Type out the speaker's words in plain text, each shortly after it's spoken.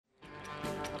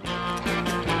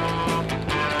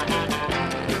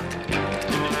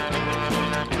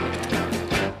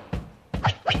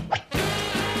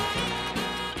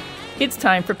It's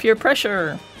time for Peer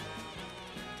Pressure.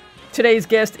 Today's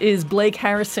guest is Blake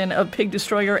Harrison of Pig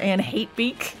Destroyer and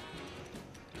Hatebeak.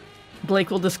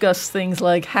 Blake will discuss things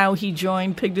like how he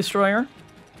joined Pig Destroyer,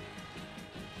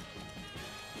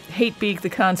 Hatebeak, the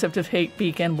concept of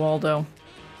Hatebeak, and Waldo,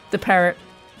 the parrot,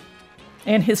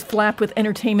 and his flap with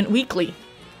Entertainment Weekly.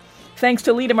 Thanks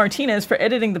to Lita Martinez for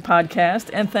editing the podcast,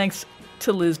 and thanks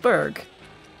to Liz Berg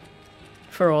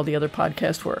for all the other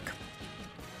podcast work.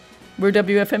 We're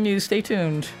WFMU. Stay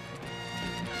tuned.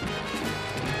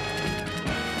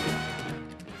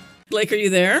 Blake, are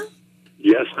you there?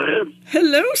 Yes, I am.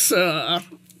 Hello, sir.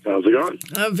 How's it going?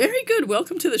 Very good.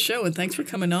 Welcome to the show, and thanks for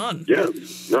coming on. Yeah.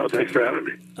 No, thanks for having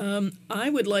me. I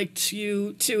would like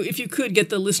you to, if you could, get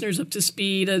the listeners up to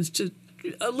speed as to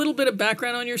a little bit of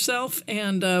background on yourself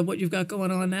and what you've got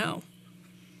going on now.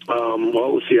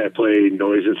 Well, let's see. I play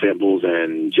Noise and Samples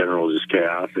and General Just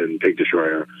Chaos and Pig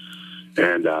Destroyer.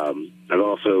 And I'm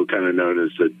also kind of known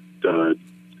as the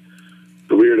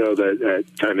weirdo that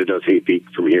kind of does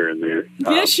Hatebeak from here and there.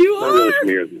 Yes, you are. Not really from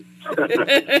here.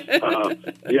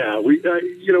 Yeah,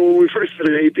 when we first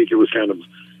started Hatebeak, it was kind of,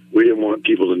 we didn't want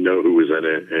people to know who was in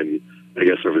it. And I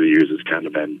guess over the years, it's kind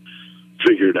of been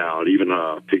figured out. Even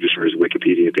Pig Destroyer's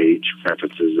Wikipedia page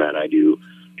references that I do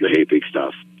the Hatebeak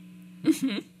stuff.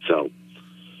 Mm-hmm. So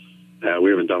we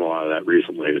haven't done a lot of that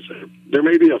recently. So there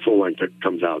may be a full length that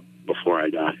comes out before I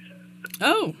die.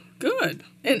 Oh, good.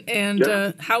 And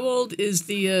how old is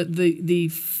the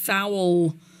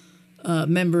foul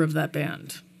member of that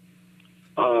band?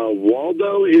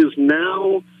 Waldo is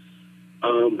now,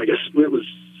 I guess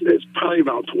it's probably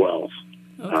about 12,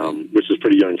 okay. Which is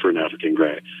pretty young for an African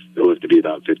Grey. It was to be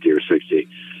about 50 or 60.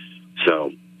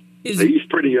 So he's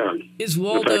pretty young. Is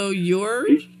Waldo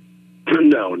yours?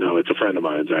 No, it's a friend of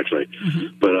mine's, actually.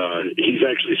 Mm-hmm. But he's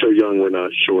actually so young, we're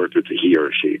not sure if it's a he or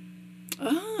a she.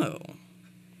 Oh.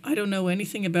 I don't know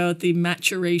anything about the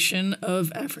maturation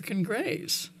of African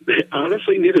Greys.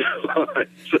 Honestly, neither do I.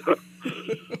 So.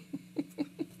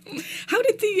 How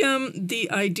did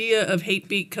the idea of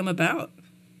Hatebeak come about?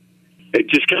 It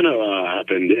just kind of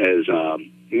happened as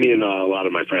me and a lot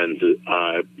of my friends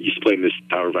used to play in this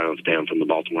power violence band from the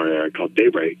Baltimore area called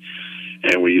Daybreak.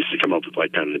 And we used to come up with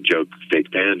like kind of joke fake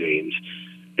band names.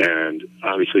 And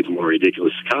obviously the more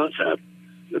ridiculous the concept,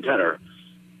 the better.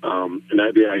 And I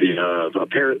had the idea of a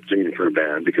parrot singing for a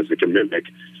band because it can mimic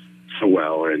so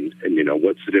well. And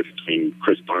what's the difference between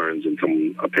Chris Barnes and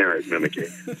a parrot mimicking?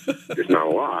 There's not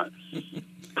a lot.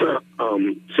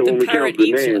 So when we came up with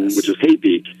the name, which is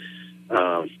Hatebeak,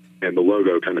 and the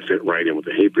logo kind of fit right in with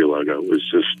the Hatebeak logo, it was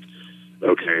just,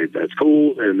 okay, that's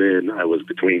cool. And then I was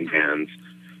between bands.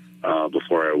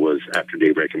 Before I was after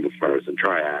Daybreak and before I was in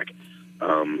Triac.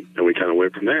 And we kind of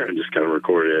went from there and just kind of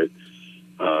recorded it.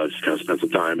 Just kind of spent some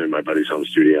time in my buddy's home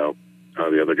studio,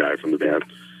 the other guy from the band.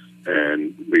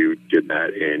 And we did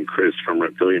that, and Chris from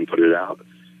Reptilian put it out,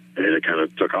 and it kind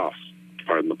of took off,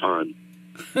 pardon the pun.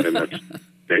 And that's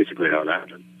basically how it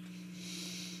happened.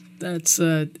 That's,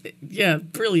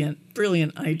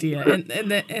 brilliant idea.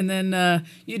 And then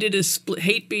you did a split,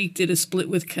 Hatebeak did a split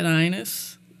with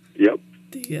Caninus. Yep.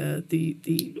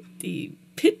 The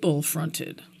Pitbull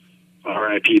fronted.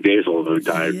 R.I.P. Basil, who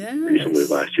died recently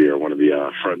last year, one of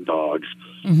the front dogs.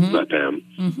 Mm-hmm. Met them.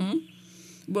 Mm-hmm.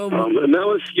 Well, and that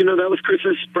was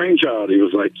Chris's brainchild. He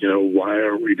was like, why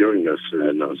aren't we doing this?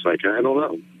 And I was like, I don't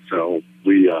know. So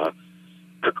we, again,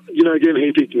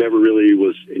 Hatebeak never really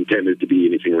was intended to be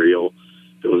anything real.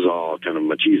 It was all kind of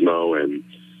machismo and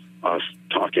us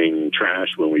talking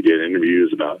trash when we did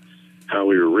interviews about how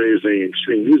we were raising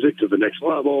extreme music to the next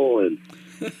level and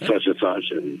such and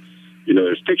such. And,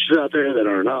 there's pictures out there that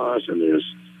aren't us, and there's,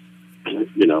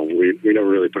 we never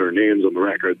really put our names on the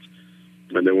records.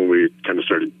 And then when we kind of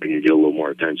started to get a little more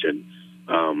attention,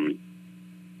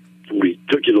 we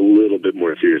took it a little bit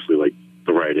more seriously, like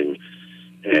the writing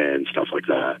and stuff like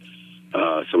that.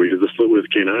 So we did the split with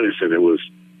Caninus, and it was,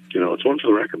 it's one for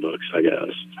the record books, I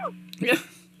guess. Yeah.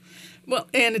 Well,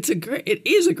 and it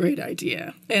is a great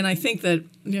idea. And I think that,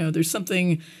 there's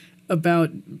something about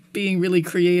being really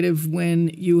creative when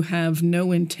you have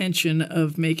no intention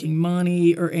of making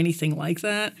money or anything like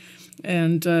that.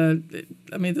 And,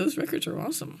 those records are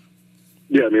awesome.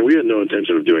 Yeah, we had no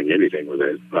intention of doing anything with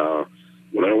it.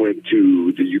 When I went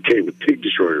to the UK with Pig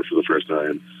Destroyer for the first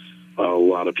time, a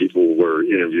lot of people were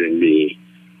interviewing me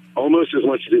almost as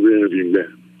much as they were interviewing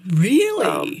them.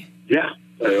 Really? Yeah.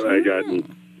 I got...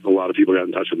 A lot of people got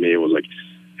in touch with me and was like,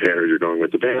 hey, you're going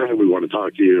with the band. We want to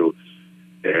talk to you.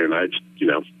 And I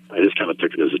just kind of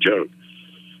took it as a joke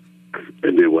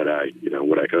and did what I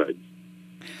could.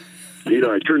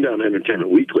 I turned down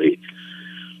Entertainment Weekly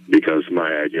because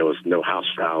my idea was no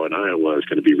housefrau in Iowa is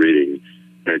going to be reading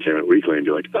Entertainment Weekly and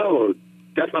be like, oh,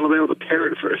 Death Metal Band with a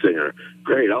parrot for a singer.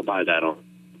 Great, I'll buy that on.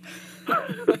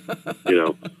 You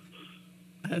know?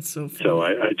 That's so funny. So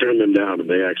I turned them down, and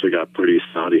they actually got pretty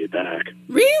snotty back.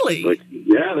 Really? Like,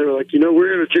 yeah, they were like,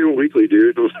 we're Entertainment Weekly,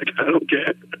 dude. I was like, I don't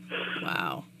care.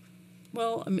 Wow.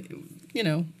 Well, I mean,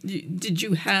 did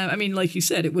you have, I mean, like you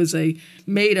said, it was a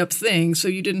made-up thing, so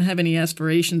you didn't have any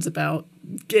aspirations about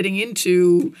getting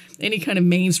into any kind of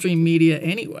mainstream media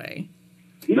anyway.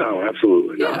 No,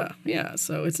 absolutely not. Yeah.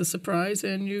 So it's a surprise,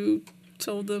 and you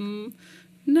told them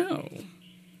no.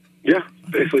 Yeah,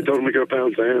 basically told them to go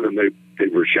pound sand, and they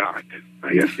were shocked.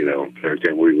 I guess,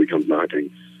 Entertainment Weekly comes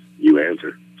knocking, you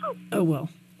answer. Oh, well.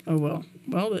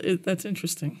 Well, that's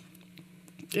interesting.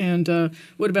 And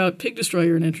what about Pig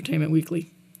Destroyer and Entertainment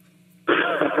Weekly?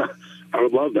 I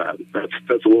would love that.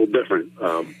 That's a little different.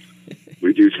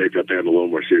 We do take that band a little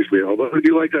more seriously, although we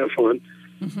do like to have fun.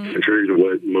 Mm-hmm. Contrary to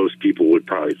what most people would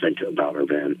probably think about our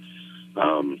band.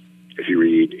 If you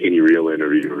read any real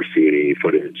interview or see any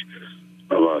footage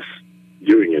of us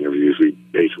doing interviews, we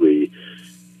basically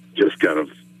just kind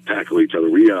of tackle each other.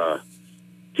 We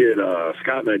did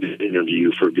Scott and I did an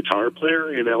interview for Guitar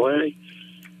Player in L.A.,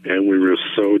 and we were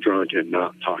so drunk and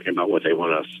not talking about what they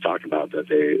wanted us to talk about that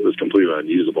it was completely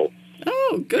unusable.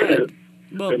 Oh, good.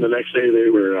 And the next day they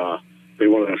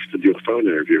wanted us to do a phone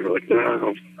interview. We're like,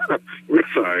 no, we're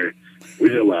sorry. We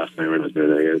did last night. We're not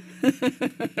doing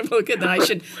it. Well, good. Then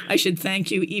I should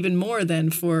thank you even more then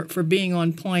for being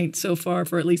on point so far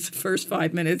for at least the first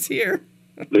 5 minutes here.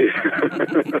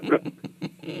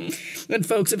 And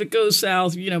folks, if it goes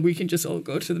south, we can just all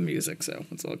go to the music, so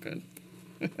it's all good.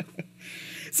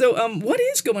 So, what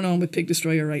is going on with Pig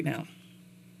Destroyer right now?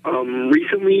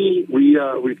 Recently,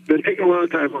 we've been taking a lot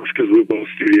of time off because we're both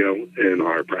studio in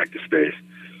our practice space.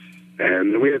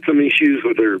 And we had some issues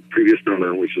with our previous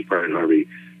drummer, which was Brian Harvey,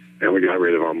 and we got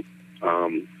rid of him.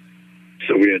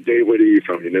 So we had Dave Whitty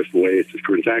from Municipal Waste as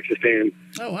current saxophone.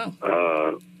 Oh,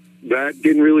 wow. That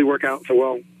didn't really work out so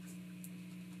well.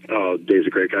 Dave's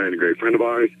a great guy and a great friend of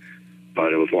ours,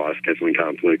 but it was a lot of scheduling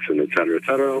conflicts and et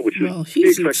cetera, which is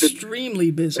he's expected.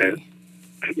 Extremely busy. And,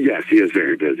 yes, he is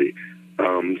very busy.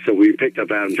 So we picked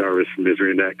up Adam Jarvis from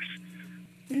Misery Index.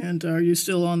 And are you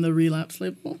still on the Relapse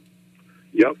label?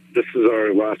 Yep, this is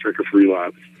our last record for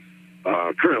Relapse.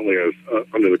 Currently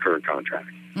under the current contract,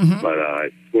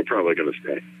 but we're probably going to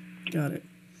stay. Got it.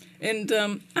 And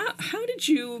how did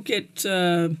you get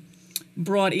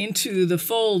brought into the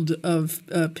fold of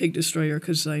Pig Destroyer?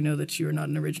 Because I know that you're not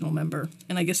an original member,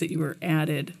 and I guess that you were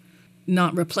added,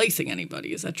 not replacing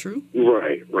anybody. Is that true?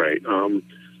 Right.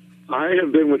 I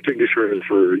have been with Pig Destroyer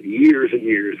for years and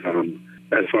years,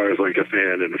 as far as like a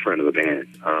fan and a friend of the band.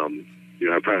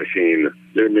 I've probably seen,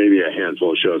 there may be a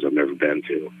handful of shows I've never been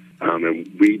to.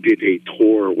 And we did a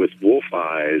tour with Wolf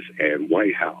Eyes and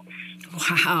White House.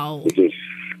 Wow. Which is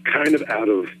kind of out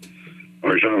of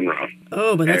our genre.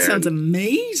 Oh, but that sounds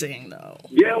amazing, though.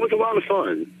 Yeah, it was a lot of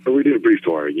fun. But we did a brief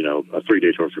tour, a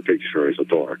 3-day tour for Pig Destroyer as a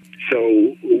tour.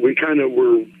 So we were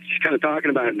just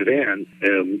talking about it in the van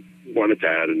and wanted to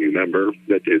add a new member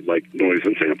that did like noise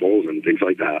and samples and things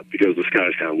like that, because the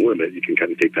sky's kind of the limit. You can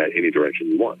kind of take that any direction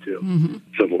you want to. Mm-hmm.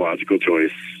 So the logical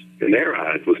choice in their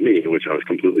eyes was me, which I was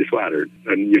completely flattered.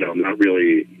 And, not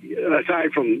really,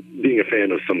 aside from being a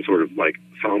fan of some sort of like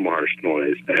some harsh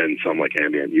noise and some like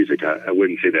ambient music, I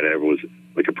wouldn't say that I ever was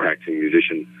like a practicing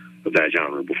musician of that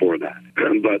genre before that.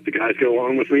 But the guys go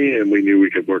along with me, and we knew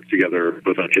we could work together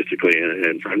both artistically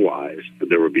and friend-wise.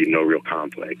 There would be no real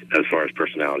conflict as far as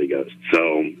personality goes.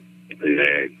 So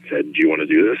they said, do you want to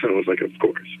do this? And I was like, of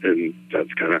course. And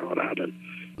that's kind of how it happened.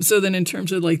 So then in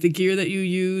terms of like the gear that you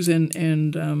use and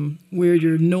where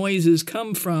your noises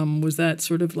come from, was that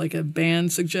sort of like a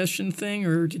band suggestion thing,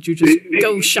 or did you just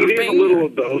go shopping? It is a little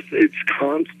of both. It's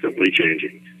constantly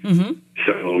changing. Mm-hmm.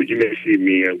 So you may see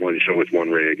me at one show with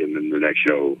one rig, and then the next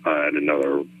show at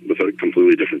another with a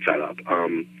completely different setup.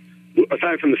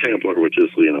 Aside from the sampler, which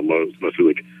is mostly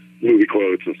like movie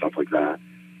quotes and stuff like that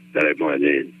I blend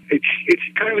in. It's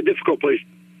kind of a difficult place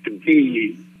to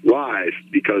be live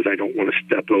because I don't want to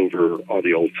step over all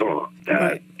the old songs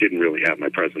that didn't really have my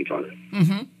presence on it.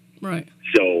 Mm-hmm. Right.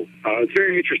 So it's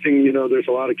very interesting. There's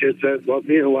a lot of kids that love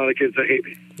me and a lot of kids that hate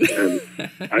me. And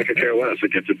I could care less. I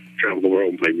get to travel the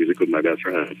world and play music with my best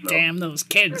friends. So. Damn those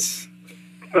kids.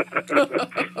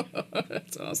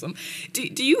 That's awesome.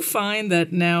 Do you find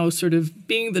that now, sort of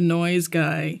being the noise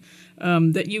guy,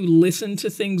 that you listen to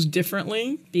things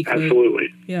differently?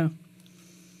 Absolutely. Yeah.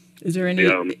 Is there any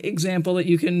example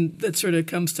that sort of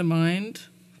comes to mind?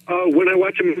 When I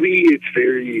watch a movie, it's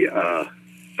very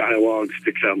dialogue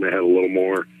sticks out in my head a little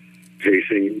more.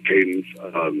 pacing, cadence,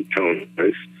 tone,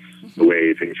 the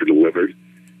way things are delivered.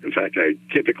 In fact, I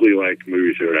typically like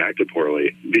movies that are acted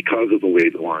poorly because of the way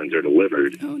the lines are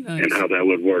delivered and how that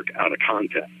would work out of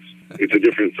context. It's a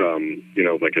difference,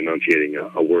 like enunciating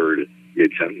a word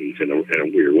mid-sentence in a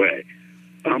weird way.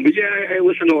 But yeah, I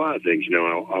listen to a lot of things.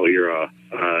 I'll hear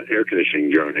air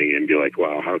conditioning droning and be like,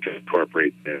 wow, how can I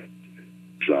incorporate this?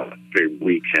 It's very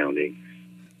weak sounding.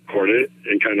 Record it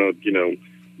and kind of,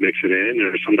 mix it in.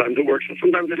 Or sometimes it works and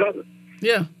sometimes it doesn't.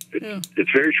 Yeah.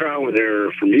 It's very trial and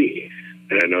error for me.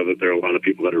 And I know that there are a lot of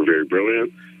people that are very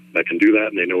brilliant that can do that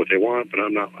and they know what they want, but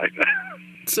I'm not like that.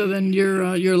 So then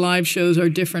your live shows are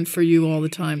different for you all the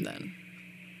time then?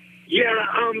 Yeah,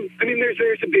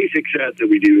 there's a basic set that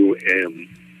we do, and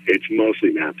it's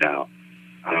mostly mapped out.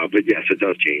 But yes, it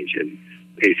does change. And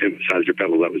a synthesizer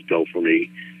pedal that was built for me,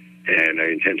 and I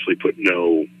intentionally put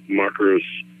no markers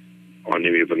on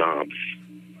any of the knobs.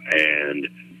 And,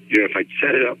 if I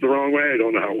set it up the wrong way, I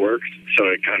don't know how it works. So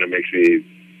it kind of makes me,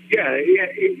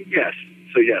 yes.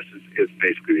 So yes, is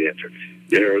basically the answer.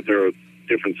 There are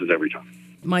differences every time.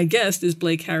 My guest is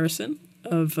Blake Harrison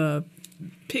of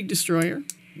Pig Destroyer.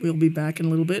 We'll be back in a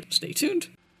little bit. Stay tuned.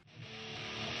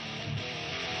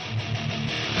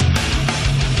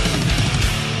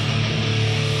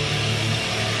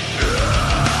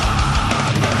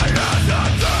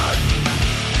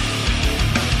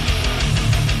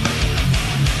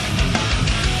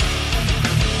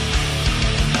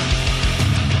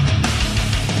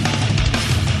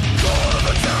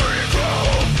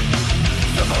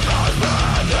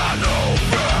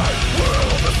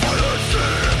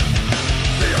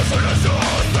 Finish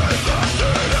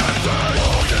us,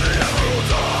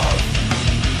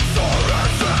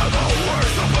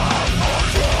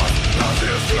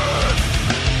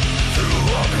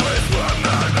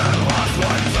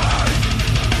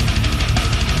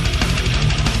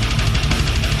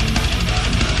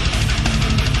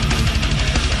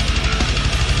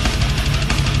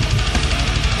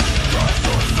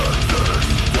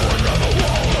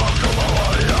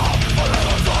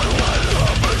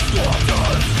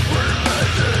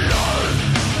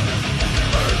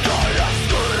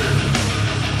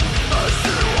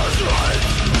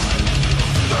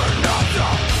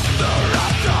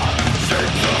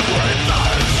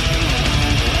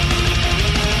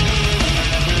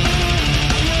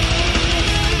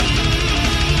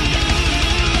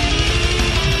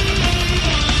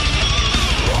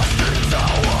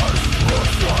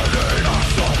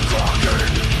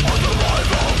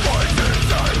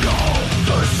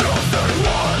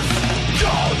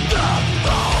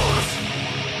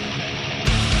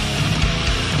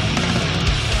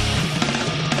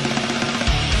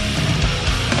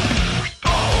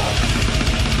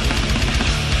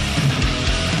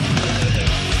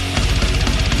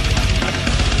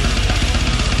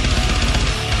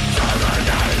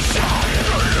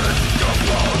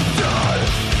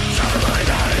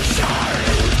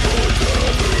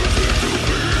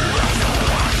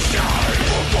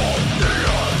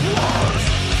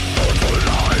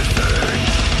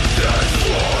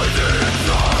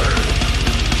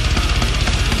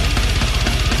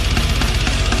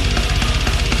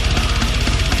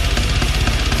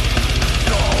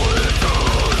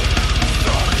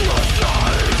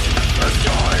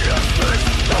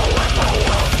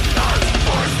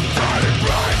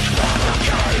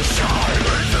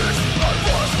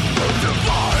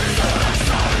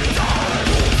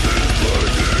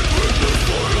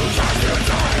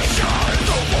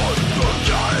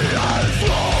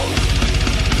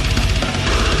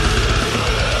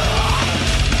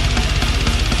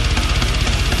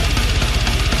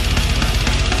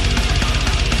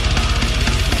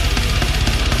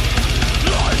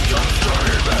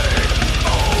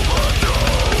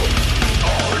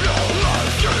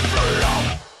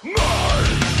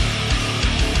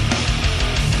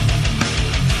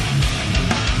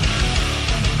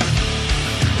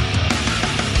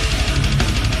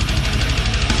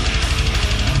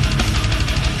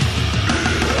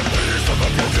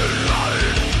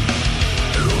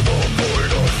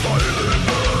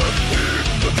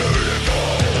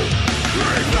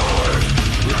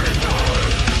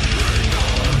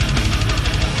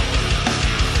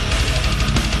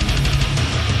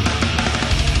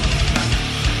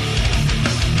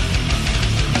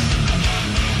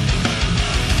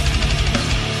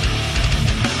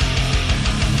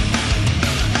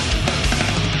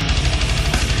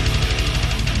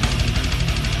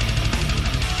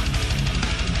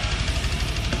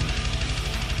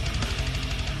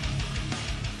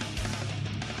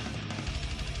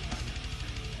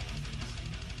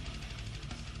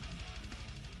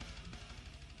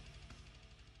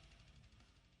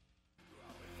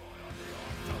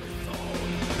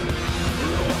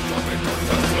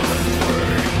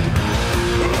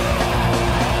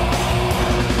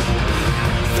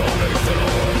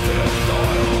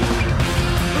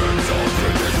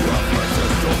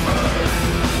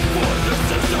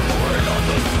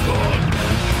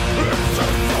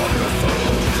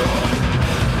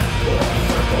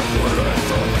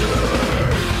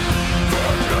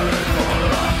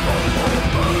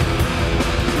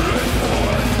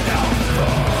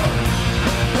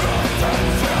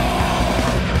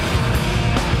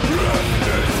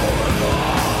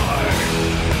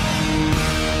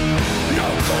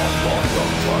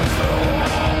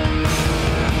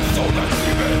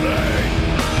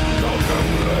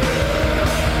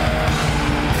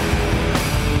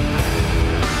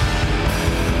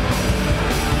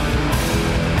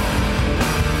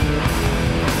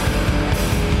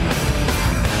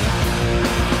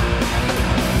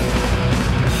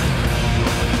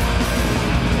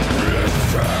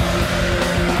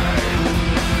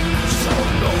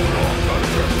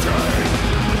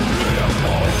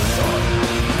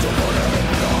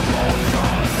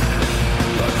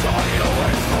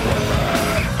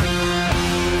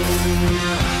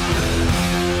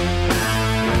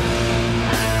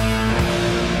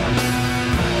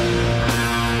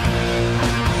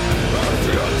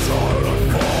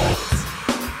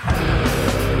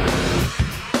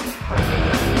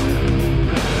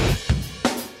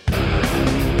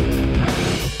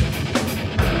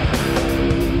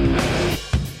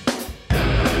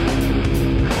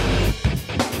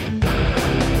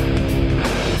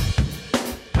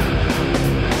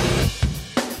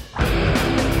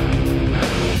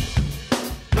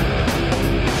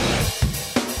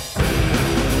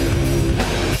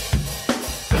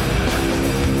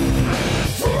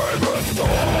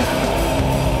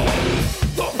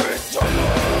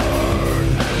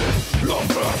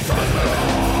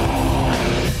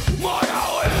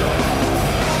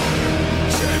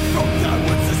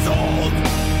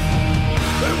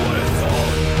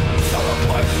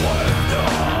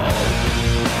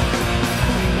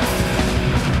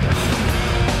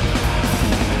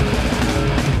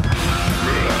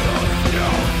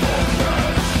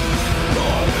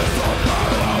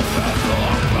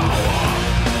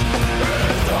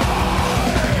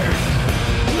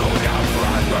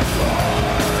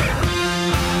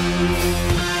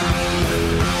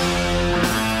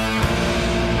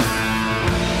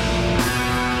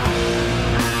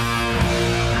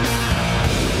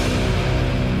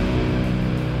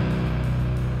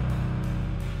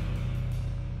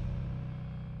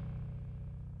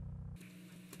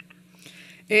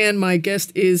 And my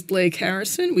guest is Blake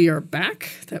Harrison. We are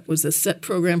back. That was a set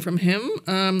program from him.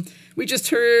 We just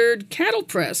heard Cattle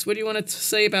Press. What do you want to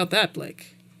say about that,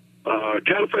 Blake?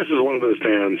 Cattle Press is one of those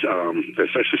bands,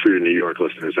 especially for your New York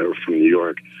listeners that were from New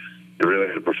York. It really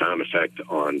had a profound effect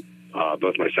on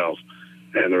both myself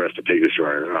and the rest of Pig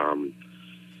Destroyer.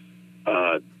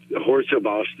 Horatio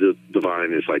Boss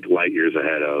Divine is like light years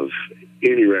ahead of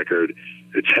any record.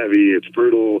 It's heavy, it's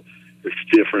brutal, it's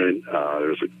different.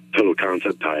 There's a total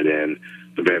concept tied in.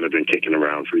 The band had been kicking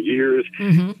around for years.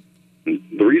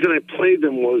 Mm-hmm. The reason I played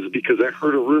them was because I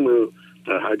heard a rumor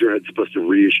that Hydra had supposed to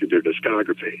reissue their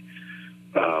discography,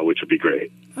 which would be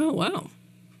great. Oh, wow.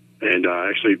 And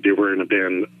actually, they were in a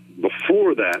band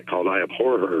before that called I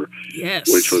Abhor Her,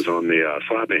 yes, which was on the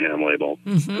Slap Mayhem label,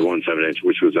 the 1/7-inch,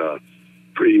 which was a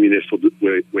pretty municipal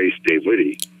waste. Dave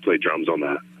Whitty played drums on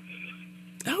that.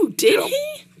 Oh, did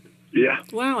he? Yeah.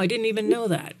 Wow, I didn't even know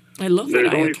that. I love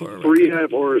that. There's only 3 I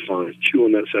Abhor Her songs, 2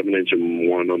 on that 7-inch and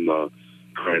 1 on the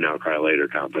Cry Now, Cry Later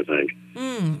comp, I think.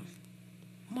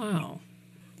 Wow.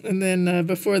 And then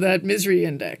before that, Misery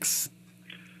Index.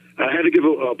 I had to give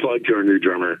a plug to our new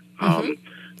drummer.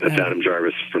 That's Adam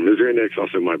Jarvis from Misery Index,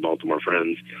 also my Baltimore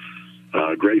friends.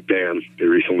 Great band. They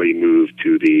recently moved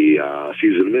to the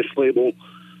Season of Mist label.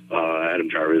 Adam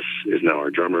Jarvis is now our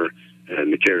drummer,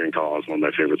 and The Carrion Call is one of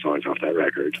my favorite songs off that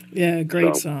record. Yeah,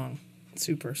 great song.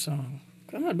 Super song.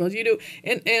 God, well, you do.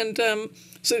 And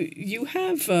so you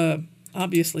have,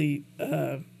 obviously,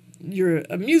 you're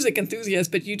a music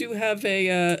enthusiast, but you do have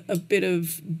a bit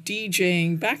of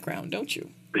DJing background, don't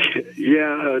you?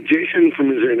 Yeah, Jason from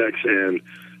Misery Index, and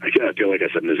I feel like I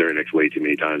said Misery Index way too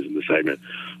many times in the segment,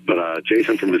 but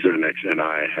Jason from Misery Index and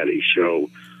I had a show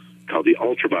called The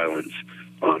Ultraviolence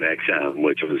on XM,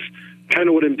 which was kind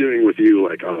of what I'm doing with you,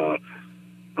 like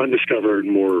undiscovered,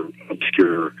 more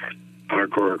obscure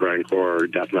hardcore,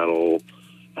 grindcore, death metal,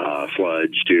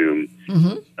 sludge, doom,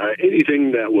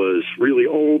 anything that was really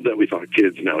old that we thought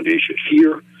kids nowadays should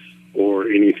hear, or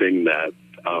anything that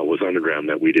was underground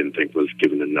that we didn't think was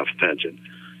given enough attention.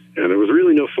 And there was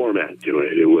really no format to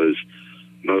it. It was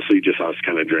mostly just us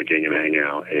kind of drinking and hanging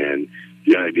out. And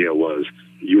the idea was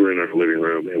you were in our living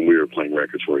room and we were playing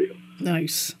records for you.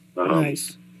 Nice.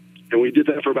 Nice. And we did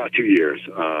that for about 2 years.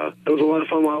 It was a lot of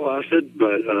fun while it lasted,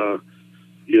 but,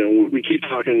 we keep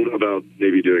talking about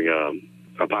maybe doing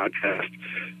a podcast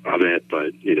of it,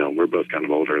 but, we're both kind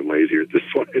of older and lazier at this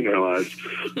point in our lives.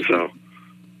 So.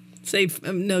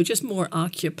 No, just more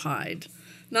occupied,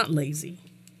 not lazy.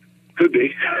 Could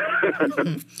be.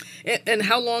 And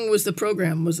how long was the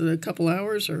program? Was it a couple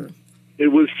hours or? It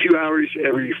was 2 hours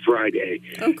every Friday.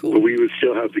 Oh, cool. But we would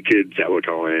still have the kids that would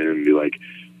call in and be like,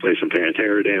 play some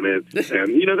Pantera, damn it.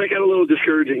 And, that got a little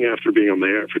discouraging after being on the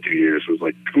air for 2 years. It was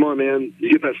like, come on, man,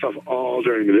 you get that stuff all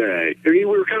during the day. I mean,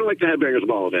 we were kind of like the Headbangers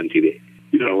Ball of MTV.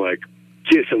 Like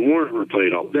Kiss and Warren were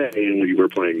played all day, and we were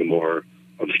playing the more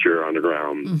obscure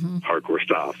underground hardcore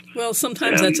stuff. Well,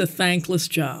 sometimes that's a thankless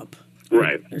job.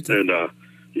 Right. And,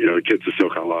 kids would still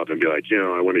call up and be like,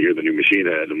 I want to hear the new Machine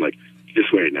Head. I'm like,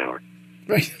 just wait an hour.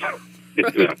 Right.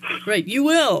 Right. You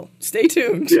will. Stay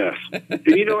tuned. Yes.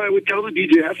 And, I would tell the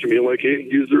DJ after me, like, hey,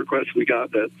 here's the request we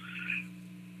got that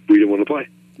we didn't want to play.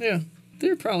 Yeah.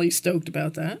 They're probably stoked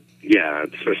about that. Yeah,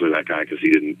 especially that guy, because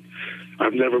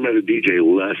I've never met a DJ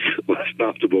less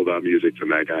knowledgeable about music than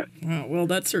that guy. Oh, well,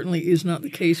 that certainly is not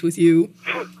the case with you.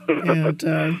 And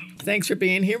thanks for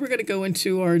being here. We're going to go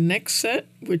into our next set,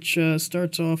 which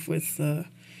starts off with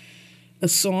a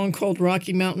song called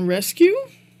Rocky Mountain Rescue.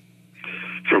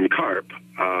 From Carp.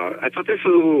 I thought this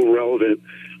was a little relevant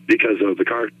because of the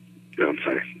Carp. I'm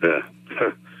sorry.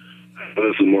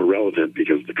 This is more relevant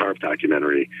because the Carp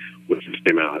documentary, which just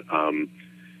came out.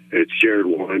 It's Jared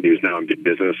Warren. He was now in big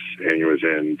business, and he was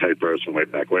in Tight Bros from way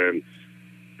back when.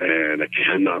 And I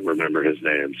cannot remember his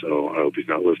name, so I hope he's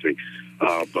not listening.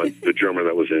 But the drummer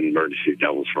that was in Murder Street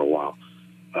Devils for a while.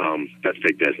 That's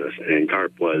big business. And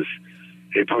Carp was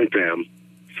a punk band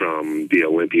from the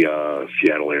Olympia,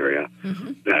 Seattle area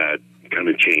that kind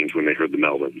of changed when they heard the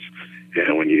Melvins.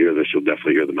 And when you hear this, you'll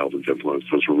definitely hear the Melvins influence.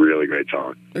 So it's a really great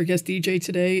song. Our guest DJ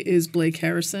today is Blake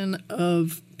Harrison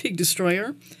of Pig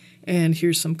Destroyer. And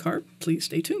here's some Carp. Please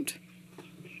stay tuned.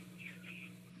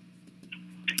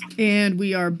 And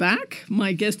we are back.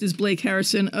 My guest is Blake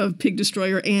Harrison of Pig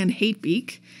Destroyer and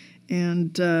Hatebeak.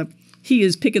 And he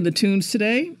is picking the tunes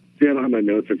today. Yeah, I don't have my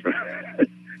notes in front.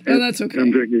 Oh, that's okay.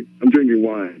 I'm drinking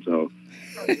wine, so.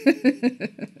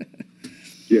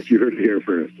 Yes, you heard it here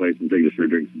first. Play some things for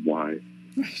drinking wine.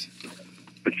 Right.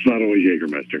 It's not always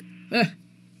Jägermeister.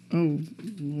 Oh,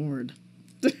 Lord.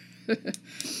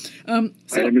 I'm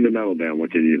in the metal band. What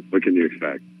can you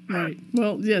expect? Right.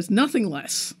 Well, yes, nothing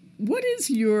less. What is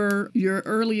your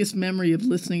earliest memory of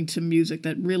listening to music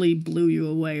that really blew you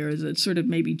away, or has it sort of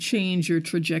maybe changed your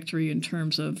trajectory in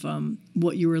terms of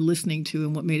what you were listening to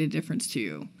and what made a difference to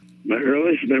you? My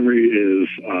earliest memory is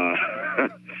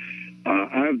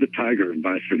Eye of the Tiger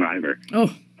by Survivor.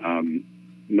 Oh.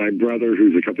 My brother,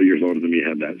 who's a couple years older than me,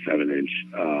 had that 7-inch,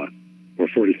 or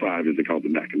 45 as they called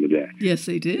them back in the day. Yes,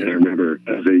 they did. And I remember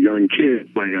as a young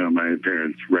kid playing on my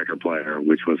parents' record player,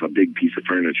 which was a big piece of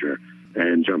furniture,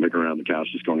 and jumping around the couch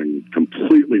just going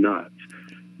completely nuts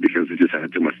because it just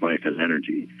had too much life and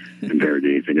energy compared to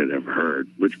anything I'd ever heard,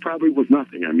 which probably was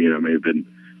nothing. I mean, I may have been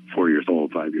 4 years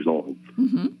old, 5 years old.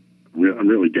 Mm-hmm. I'm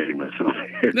really dating myself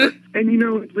here. And, you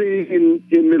know,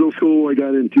 in middle school, I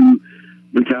got into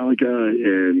Metallica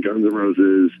and Guns N'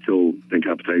 Roses till Think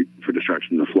Appetite for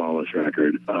Destruction, the flawless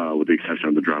record, with the exception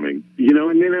of the drumming. You know,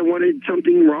 and then I wanted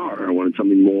something raw. I wanted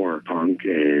something more punk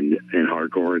and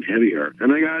hardcore and heavier.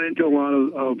 And I got into a lot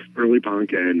of early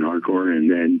punk and hardcore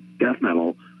and then death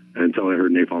metal until I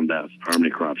heard Napalm Death's Harmony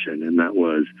Corruption. And that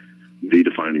was the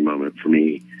defining moment for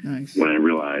me. Nice. When I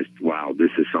realized, wow, this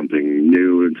is something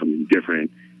new and something different,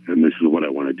 and this is what I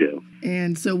want to do.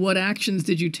 And so what actions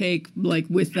did you take, like,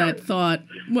 with that thought,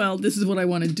 well, this is what I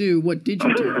want to do? What did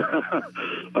you do?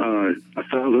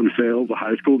 1,000 failed the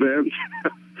high school bands.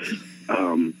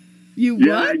 You what?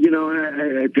 Yeah, you know,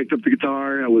 I picked up the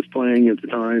guitar. I was playing at the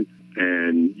time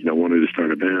and, you know, wanted to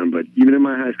start a band. But even in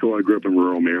my high school, I grew up in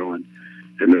rural Maryland,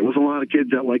 and there was a lot of kids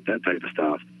that liked that type of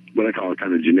stuff. What I call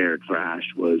kind of generic thrash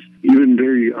was even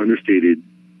very understated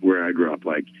where I grew up.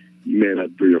 Like, you may have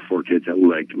had 3 or 4 kids that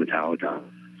liked Metallica,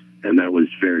 and that was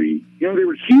very, you know, they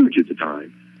were huge at the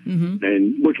time. Mm-hmm.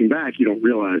 And looking back, you don't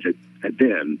realize it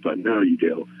then, but now you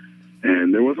do.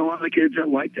 And there was a lot of kids that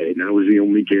liked it, and I was the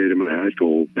only kid in my high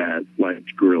school that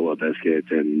liked Gorilla Biscuits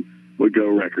and would go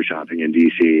record shopping in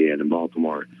D.C. and in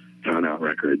Baltimore, found out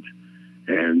records.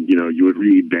 And, you know, you would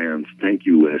read bands' thank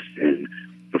you lists, and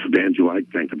if a band you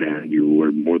liked thanked the band, you were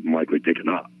more than likely taken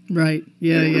up. Right,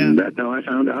 yeah, and yeah. That's how I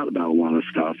found out about a lot of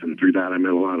stuff, and through that I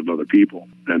met a lot of other people.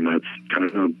 And that's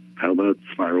kind of how that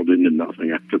spiraled into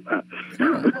nothing after that.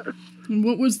 Oh. And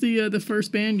what was the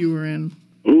first band you were in?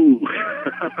 Ooh,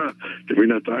 did we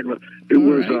not talk about it? All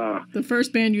was right. The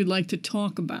first band you'd like to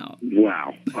talk about.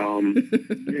 Wow.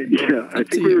 Yeah, I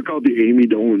think we were called the Amy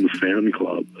Dolenz Fan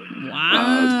Club.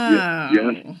 Wow.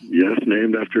 Yes,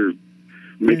 named after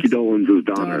Mickey Dolenz'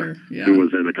 daughter, yeah. who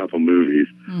was in a couple movies,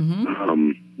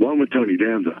 mm-hmm. One with Tony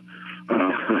Danza.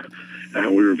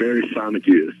 And we were very sonic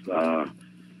youth.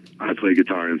 I played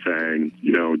guitar and sang,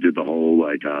 you know, did the whole,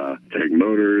 like, take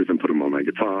motors and put them on my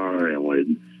guitar and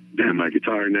would bend my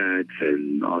guitar necks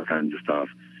and all kinds of stuff.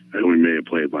 And we may have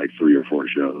played, like, 3 or 4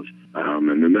 shows.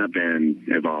 And then that band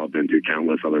evolved into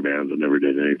countless other bands that never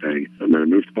did anything. And then I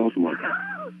moved to Baltimore.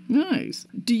 Nice.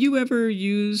 Do you ever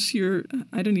use your,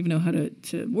 I don't even know how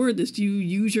to word this, do you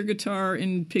use your guitar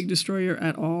in Pig Destroyer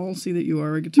at all? See that you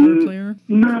are a guitar player?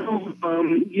 No.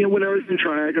 You know, when I was in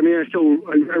track, I mean,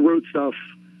 I wrote stuff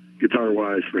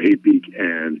guitar-wise for Hatebeak,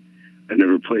 and I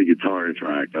never played guitar in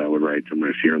track, but I would write some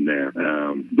riffs here and there.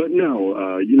 But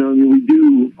no, you know, we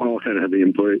do all kind of have the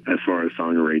input as far as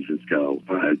song arrangements go.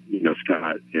 You know,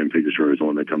 Scott in Pig Destroyer is the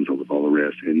one that comes up with all the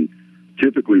riffs, and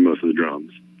typically most of the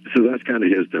drums. So that's kind of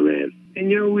his domain. And,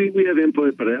 you know, we have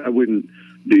input, but I wouldn't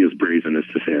be as brazen as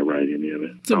to say I write any of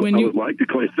it. So I would like to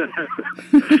claim that.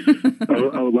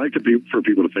 I would like for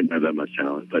people to think I have that much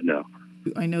talent, but no.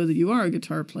 I know that you are a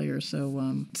guitar player,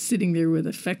 so sitting there with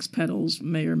effects pedals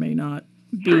may or may not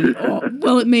be all,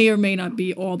 well, it may or may not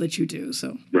be all that you do.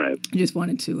 So right. I just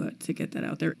wanted to get that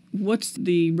out there. What's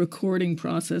the recording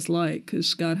process like? Because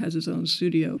Scott has his own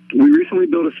studio. We recently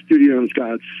built a studio in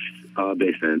Scott's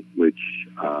basement, which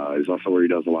is also where he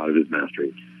does a lot of his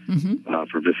mastering. Mm-hmm.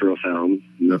 For Visceral Sound,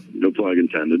 no plug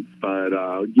intended. But,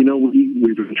 you know,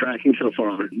 we've been tracking so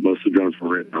far. Most of the drums were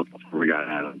written up before we got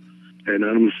Adam. And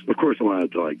Adam's, of course,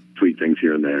 allowed to, like, tweak things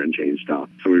here and there and change stuff.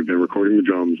 So we've been recording the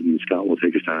drums, and Scott will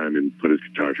take his time and put his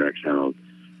guitar tracks down.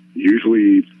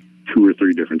 Usually 2 or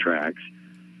 3 different tracks,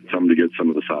 some to get some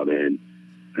of the sub in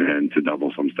and to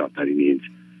double some stuff that he needs.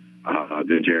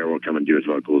 Then Jared will come and do his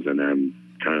vocals, and then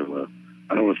kind of,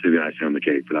 I don't want to say the icing on the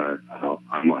cake, but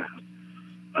I'm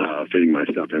loud. Fitting my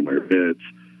stuff in where it fits,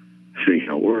 seeing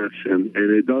how it works. And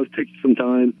it does take some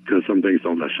time because some things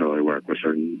don't necessarily work with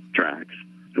certain tracks,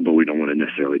 but we don't want to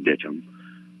necessarily ditch them.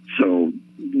 So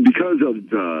because of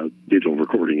digital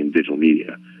recording and digital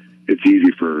media, it's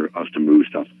easy for us to move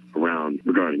stuff around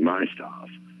regarding my stuff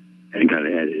and kind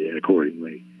of edit it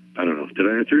accordingly. I don't know. Did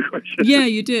I answer your question? Yeah,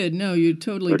 you did. No, you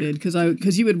totally did.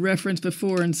 Because you had referenced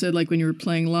before and said, like, when you were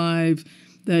playing live,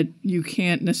 that you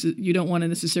you don't want to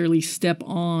necessarily step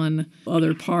on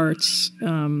other parts,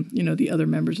 the other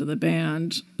members of the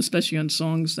band, especially on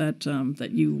songs that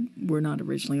you were not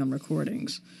originally on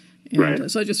recordings. And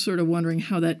right. So I just sort of wondering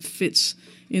how that fits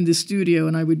in the studio,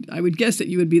 and I would guess that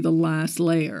you would be the last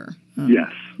layer.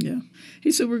 Yes. Yeah.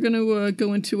 Hey, so we're going to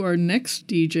go into our next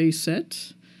DJ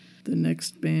set. The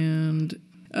next band,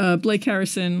 Blake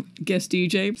Harrison, guest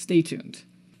DJ. Stay tuned.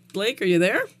 Blake, are you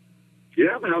there?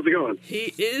 Yeah, how's it going?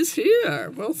 He is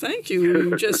here. Well, thank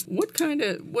you. Just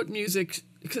what music?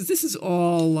 Because this is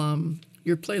all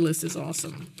your playlist is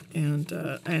awesome, and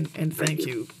thank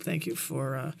you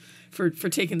for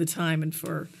taking the time and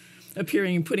for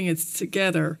appearing and putting it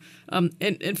together.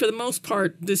 And for the most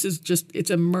part, this is it's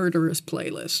a murderous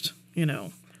playlist.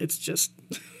 It's just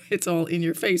it's all in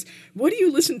your face. What do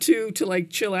you listen to like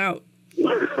chill out?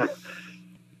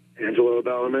 Angelo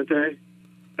Badalamenti,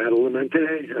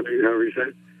 however you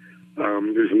say.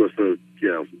 Who's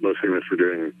most famous for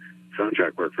doing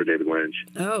soundtrack work for David Lynch.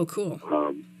 Oh, cool.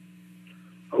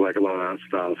 I like a lot of that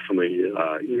stuff. Some of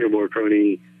Ennio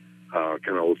Morricone,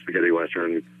 kind of old spaghetti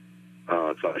western /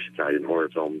 Italian horror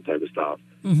film type of stuff.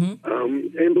 Mm-hmm.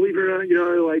 And believe it or not,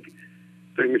 I like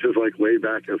things as like laid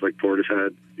back as like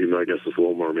Portishead, even though I guess it's a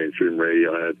little more mainstream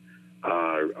Radiohead.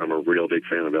 I'm a real big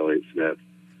fan of Elliott Smith.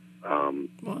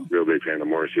 Wow. Real big fan of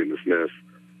Morrissey and the Smiths,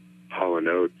 Hall &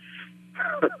 Oates.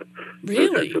 Really?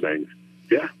 Those types of things.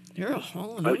 Yeah. You're a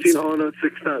Hall & Oates. I've seen Hall & Oates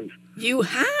 6 times. You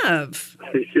have?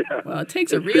 Yeah. Well, it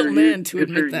takes a real man to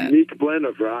admit that. It's a unique blend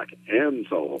of rock and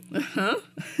soul. Uh-huh.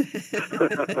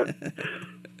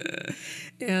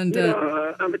 And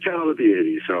I'm a child of the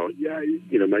 80s, so yeah,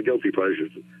 my guilty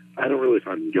pleasures. I don't really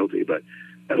find them guilty, but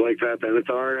I like Fat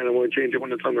Benatar, and I won't change it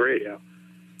when it's on the radio.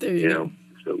 There you go.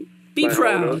 So be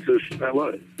proud. I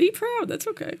love it. Be proud. That's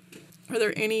okay. Are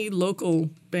there any local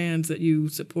bands that you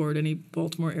support? Any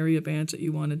Baltimore area bands that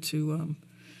you wanted to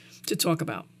talk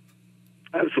about?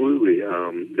 Absolutely.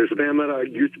 There's a band that I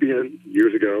used to be in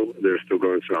years ago. They're still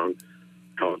going strong.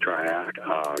 Called Triac,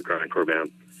 grindcore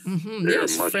band. Mm-hmm.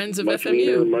 Yes, friends of much FMU.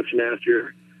 Meaner, much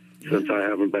nastier since I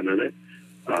haven't been in it.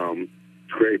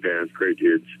 Great bands, great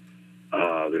dudes.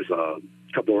 There's a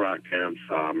couple of rock bands,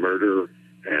 Murder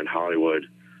and Hollywood.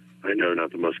 I know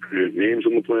not the most creative names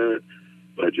on the planet,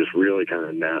 but just really kind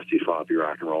of nasty, sloppy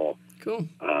rock and roll. Cool.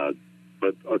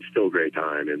 But it's still a great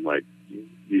time, and like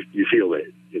you feel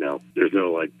it. There's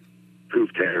no like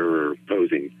proof terror or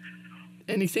posing.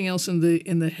 Anything else in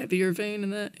the heavier vein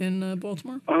in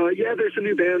Baltimore? Yeah, there's a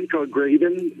new band called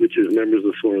Graven, which is members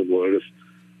of Sword of the Lotus.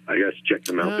 I guess check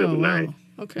them out the other night.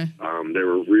 Okay. They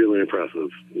were really impressive,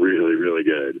 really, really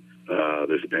good.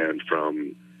 There's a band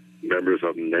from members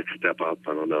of Next Step Up.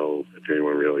 I don't know if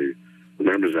anyone really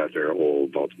remembers that. They're an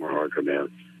old Baltimore hardcore band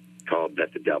called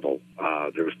Bet the Devil.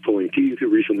 There was Pulling Teeth, who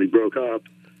recently broke up.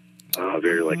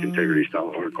 Very like integrity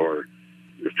style hardcore.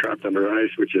 There's Trapped Under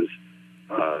Ice, which is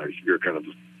your kind of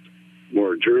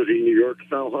more Jersey, New York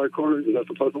style hardcore. Is that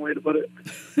the pleasant way to put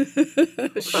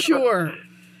it? Sure.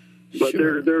 But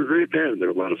they're a great band.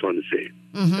 They're a lot of fun to see.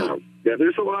 Mm-hmm. Yeah,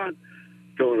 there's a lot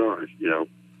going on,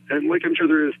 And like I'm sure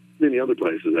there is many other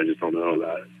places. I just don't know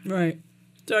about it. Right.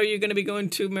 So are you going to be going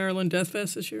to Maryland Death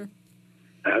Fest this year?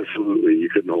 Absolutely. You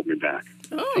couldn't hold me back.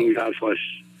 Oh. Seeing Godflesh.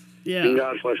 Yeah. Seeing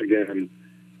Godflesh again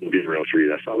will be a real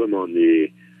treat. I saw them on the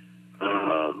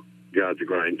God the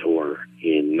Grind tour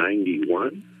in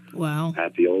 91. Wow.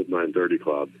 At the old 930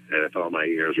 Club. And I thought my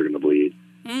ears were going to bleed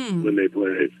when they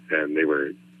played. And it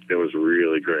was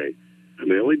really great. And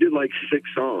they only did like 6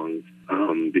 songs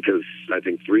because I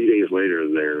think 3 days later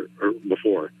their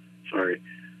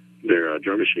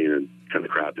drum machine had kind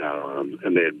of crapped out on them,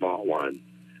 and they had bought one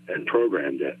and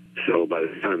programmed it. So by the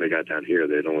time they got down here,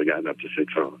 they'd only gotten up to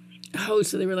 6 songs. Oh,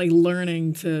 so they were like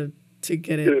learning to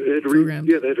get it programmed.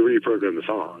 They had to reprogram the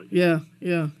song. Yeah.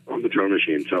 On the drum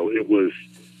machine. So it was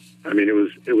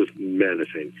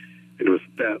menacing. It was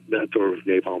that tour with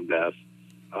Napalm Death,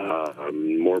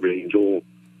 Morbid Angel,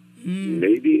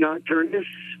 maybe Nocturnus.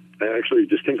 I actually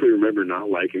distinctly remember not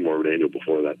liking Morbid Angel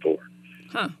before that tour.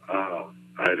 Huh.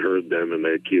 I'd heard them and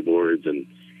they had keyboards, and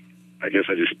I guess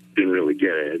I just didn't really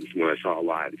get it. When I saw it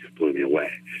live, it just blew me away.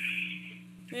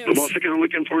 Yeah, I'm also kind of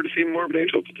looking forward to seeing Morbid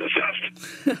Angel at the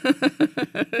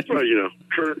fest. Well,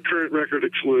 current record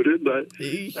excluded, but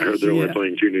I heard they're only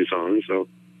playing 2 new songs, so.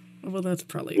 Well, that's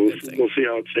probably a good thing. We'll see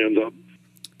how it stands up.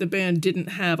 The band didn't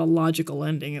have a logical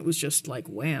ending. It was just like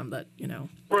wham, that.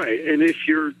 Right, and if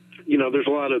you're, there's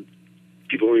a lot of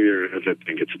people here that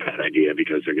think it's a bad idea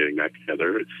because they're getting back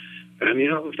together. And,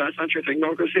 if that's not your thing,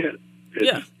 don't go see it.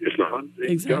 It's not.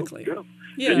 Exactly. Go.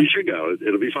 Yeah. And you should go.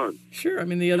 It'll be fun. Sure. I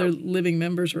mean, the other living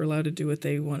members are allowed to do what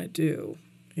they want to do.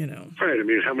 you know. Right. I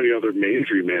mean, how many other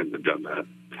mainstream bands have done that?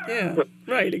 Yeah.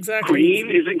 Right. Exactly. Queen?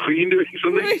 Isn't Queen doing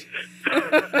something?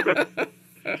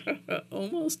 Right.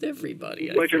 Almost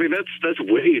everybody. I mean, that's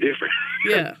way different.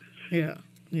 Yeah. Yeah.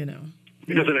 You know.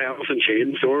 Because an Alice in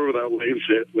Chains tour without Lane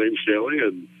Staley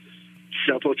and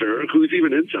Sepultura. Who's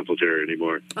even in Sepultura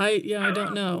anymore? I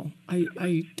don't know. I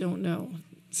don't know.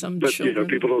 But children.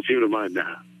 People don't seem to mind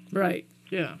that. Right.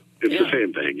 Yeah. It's the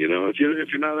same thing, you know. If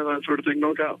you're not in that sort of thing,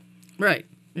 don't go. Right.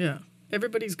 Yeah.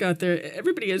 Everybody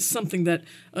has something that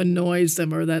annoys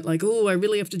them, or that like, oh, I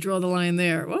really have to draw the line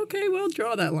there. Okay, well,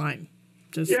 draw that line.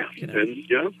 Just you know. And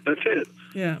that's it.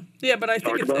 Yeah. Yeah, but I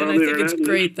think it's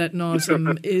great that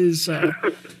Nausem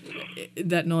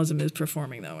is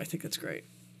performing though. I think it's great.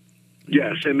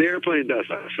 Yes, and they're playing Death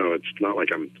Fest, so it's not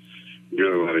like I'm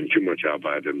letting too much out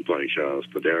by them playing shows,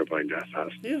 but they are playing Death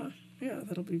Fest. Yeah. Yeah,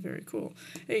 that'll be very cool.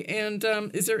 Hey, and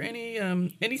is there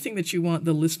anything that you want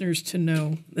the listeners to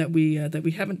know that we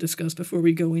haven't discussed before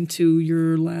we go into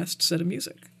your last set of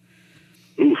music?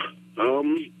 Ooh,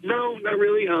 no, not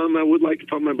really. I would like to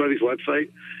put my buddy's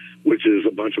website, which is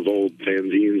a bunch of old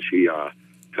fanzines. He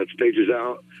cuts pages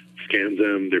out, scans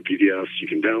them. They're PDFs. You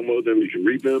can download them. You can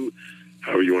read them,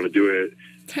 however you want to do it.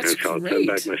 That's it's called great.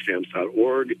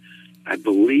 sendbackmystamps.org. I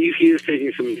believe he is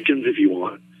taking some missions if you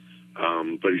want.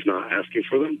 But he's not asking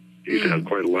for them. He's had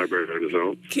quite a library on his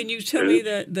own. Can you tell me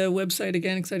the website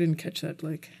again? Because I didn't catch that,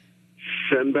 Blake.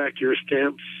 Send back my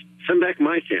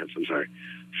stamps. I'm sorry.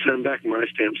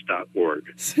 Sendbackmystamps.org.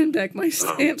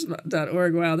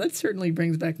 Sendbackmystamps.org. Wow, that certainly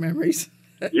brings back memories.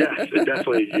 Yes, it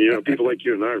definitely. People like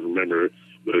you and I remember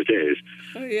those days.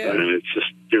 Oh yeah. And it's just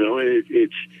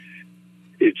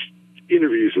it's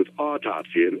interviews with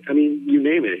Autopsy, and I mean, you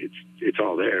name it, it's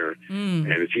all there, and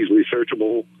it's easily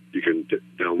searchable. You can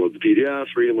download the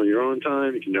PDFs, read them on your own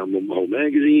time. You can download the whole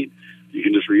magazine. You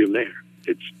can just read them there.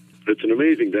 It's an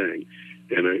amazing thing,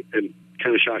 and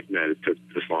kind of shocking that it took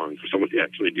this long for someone to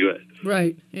actually do it.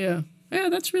 Right. Yeah. Yeah,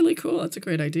 that's really cool. That's a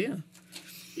great idea.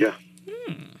 Yeah.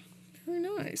 Very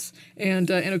nice.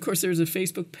 And of course, there's a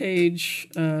Facebook page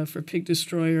for Pig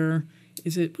Destroyer.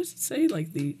 Is it, what does it say,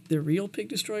 like the real Pig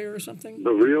Destroyer or something?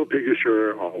 The real Pig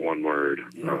Destroyer, all one word.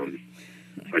 Yeah.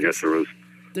 I guess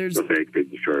there's a fake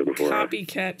Pig Destroyer before.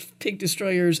 Copycat Pig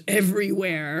Destroyers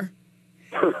everywhere.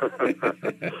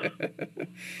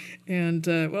 And,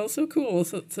 well, so cool.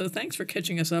 So thanks for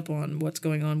catching us up on what's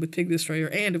going on with Pig Destroyer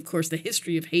and, of course, the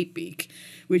history of Hatebeak,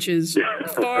 which is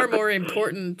far more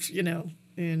important,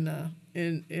 in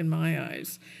my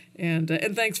eyes. And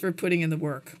thanks for putting in the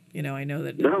work. I know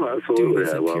that doing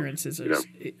these appearances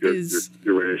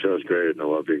your radio show is great, and I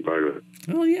love being part of it.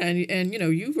 Well, yeah, and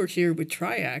you were here with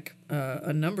Triac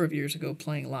a number of years ago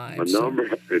playing live. A number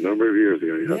of years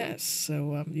ago, yeah. Yes,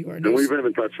 so you are. And we've been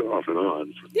in touch off and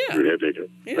on. Yeah.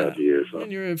 Years, so.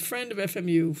 And you're a friend of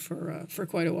FMU for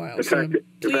quite a while. In fact,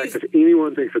 if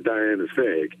anyone thinks that Diane is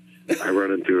fake, I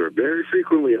run into her very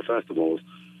frequently at festivals.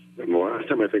 And the last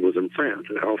time I think was in France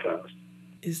at Hellfest.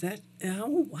 Is that?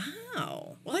 Oh,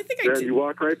 wow. Well, I think I did. You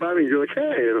walk right by me and you're like,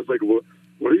 hey. And I was like, what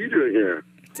are you doing here?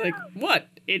 It's like, what?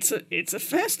 It's a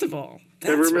festival.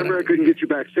 And remember, I couldn't get you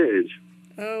backstage.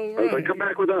 Oh, right. I was like, come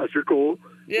back with us. You're cool.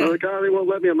 Yeah. They're like, oh, they won't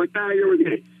let me. I'm like, nah, you're with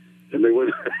me. And they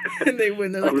went. And they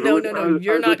went. They're like, no,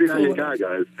 you're not cool. Guys.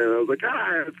 And I was like,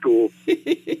 that's cool.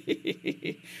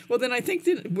 Well, then I think,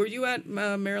 were you at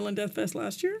Maryland Death Fest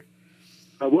last year?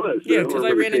 I was. Yeah, because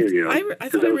I ran into you. I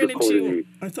thought I ran into you.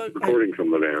 Recording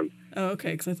from the van. Oh,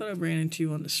 okay. Because I thought I ran into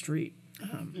you on the street.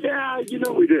 Yeah,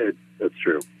 we did. That's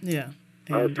true. Yeah.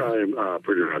 I was probably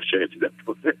pretty rough shape at that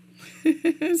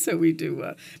point. So we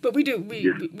do, but we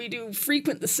do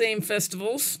frequent the same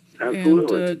festivals.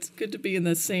 Absolutely. And it's good to be in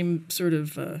the same sort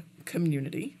of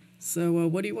community. So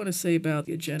what do you want to say about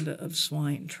the Agenda of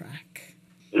Swine track?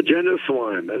 Agenda of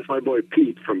Swine. That's my boy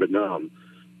Pete from Vietnam.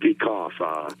 Pete Koff.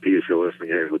 Pete, if you're listening,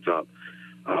 hey, what's up?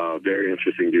 Very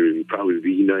interesting dude. Probably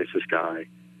the nicest guy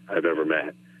I've ever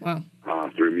met. Wow.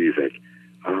 Through music.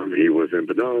 He was in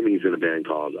Vietnam. He's in a band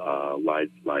called Lie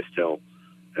Still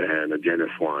and Agenda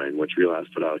Swine, which Relapse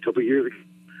put out a couple of years ago.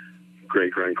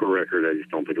 Great grindcore record. I just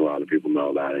don't think a lot of people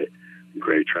know about it.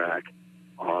 Great track.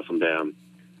 Awesome band.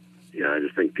 I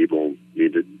just think people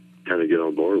need to kind of get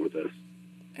on board with this.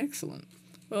 Excellent.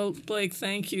 Well, Blake,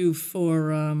 thank you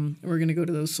for. We're going to go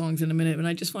to those songs in a minute, and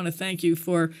I just want to thank you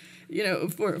for,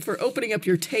 for opening up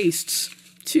your tastes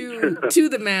to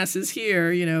the masses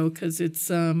here. Because it's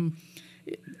a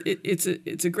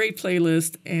great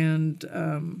playlist, and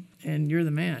you're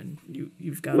the man.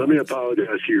 You've got. Let me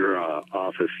apologize to your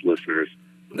office listeners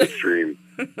for the stream.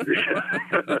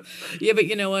 Yeah, but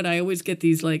you know what? I always get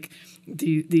these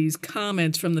these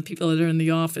comments from the people that are in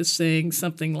the office saying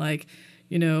something like,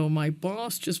 my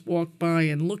boss just walked by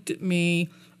and looked at me,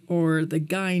 or the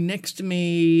guy next to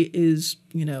me is,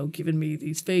 giving me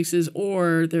these faces,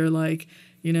 or they're like,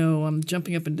 I'm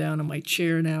jumping up and down on my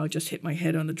chair now. I just hit my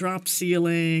head on the drop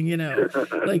ceiling.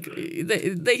 Like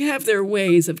they have their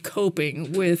ways of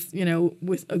coping with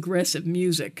aggressive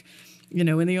music, in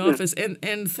the office,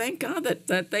 and thank God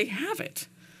that they have it.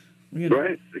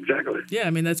 Right, exactly. Yeah,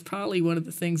 I mean that's probably one of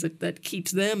the things that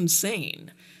keeps them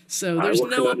sane. So there's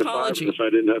no apology. If I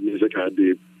didn't have music, I'd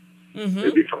be.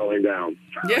 It'd be falling down.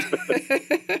 Yeah,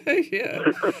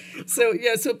 yeah.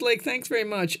 So Blake, thanks very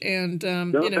much, and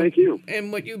thank you.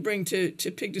 And what you bring to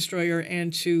Pig Destroyer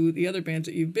and to the other bands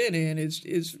that you've been in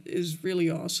is really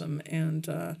awesome, and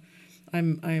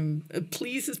I'm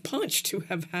pleased as punch to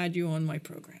have had you on my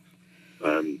program.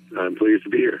 I'm pleased to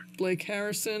be here. Blake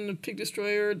Harrison of Pig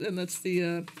Destroyer, and that's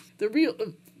the real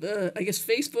I guess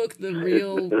Facebook, the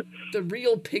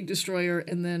real Pig Destroyer,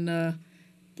 and then.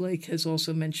 Blake has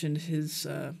also mentioned his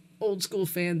old school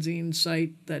fanzine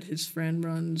site that his friend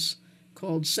runs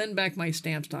called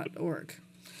sendbackmystamps.org.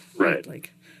 Right.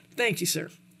 Blake. Thank you, sir.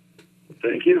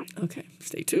 Thank you. Okay.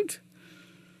 Stay tuned.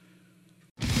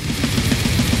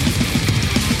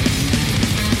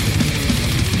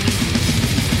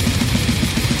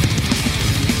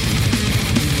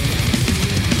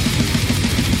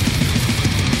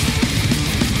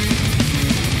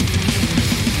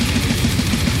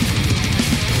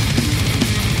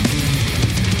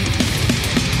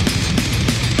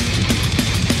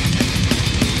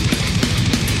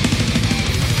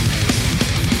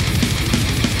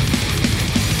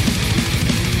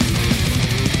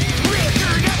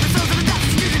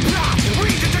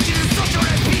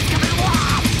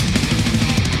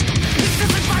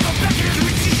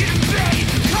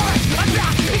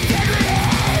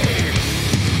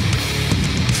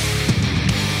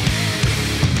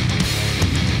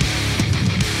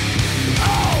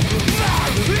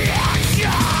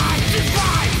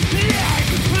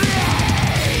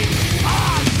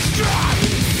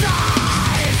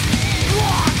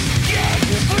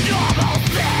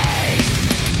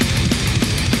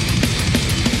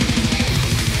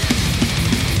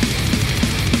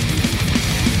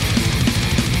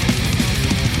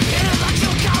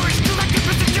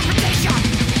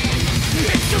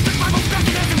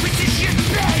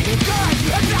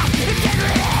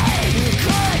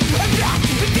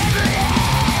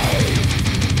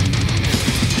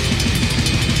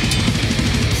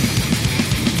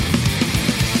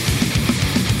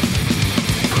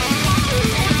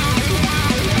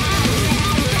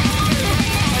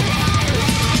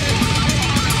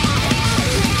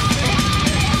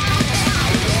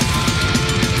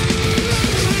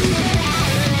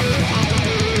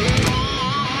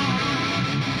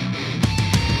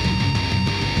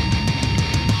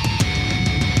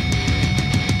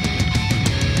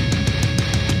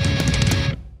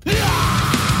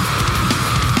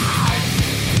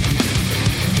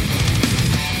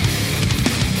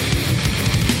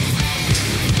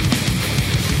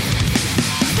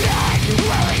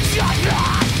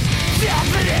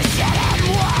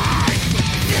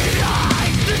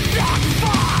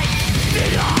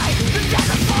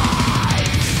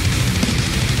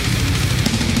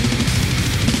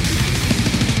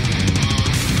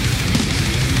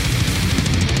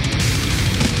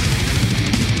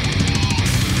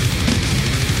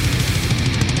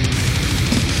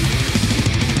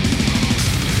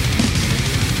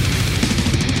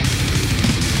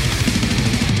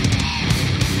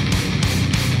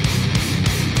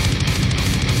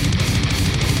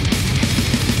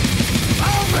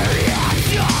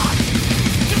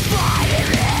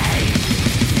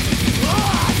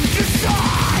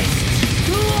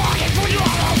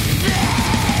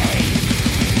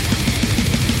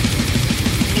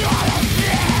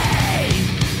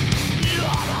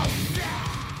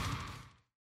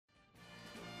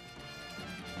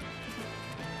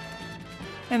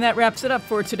 And that wraps it up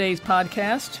for today's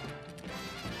podcast.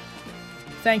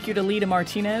 Thank you to Lita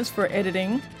Martinez for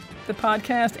editing the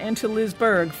podcast and to Liz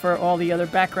Berg for all the other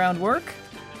background work.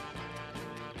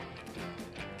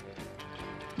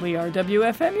 We are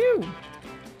WFMU.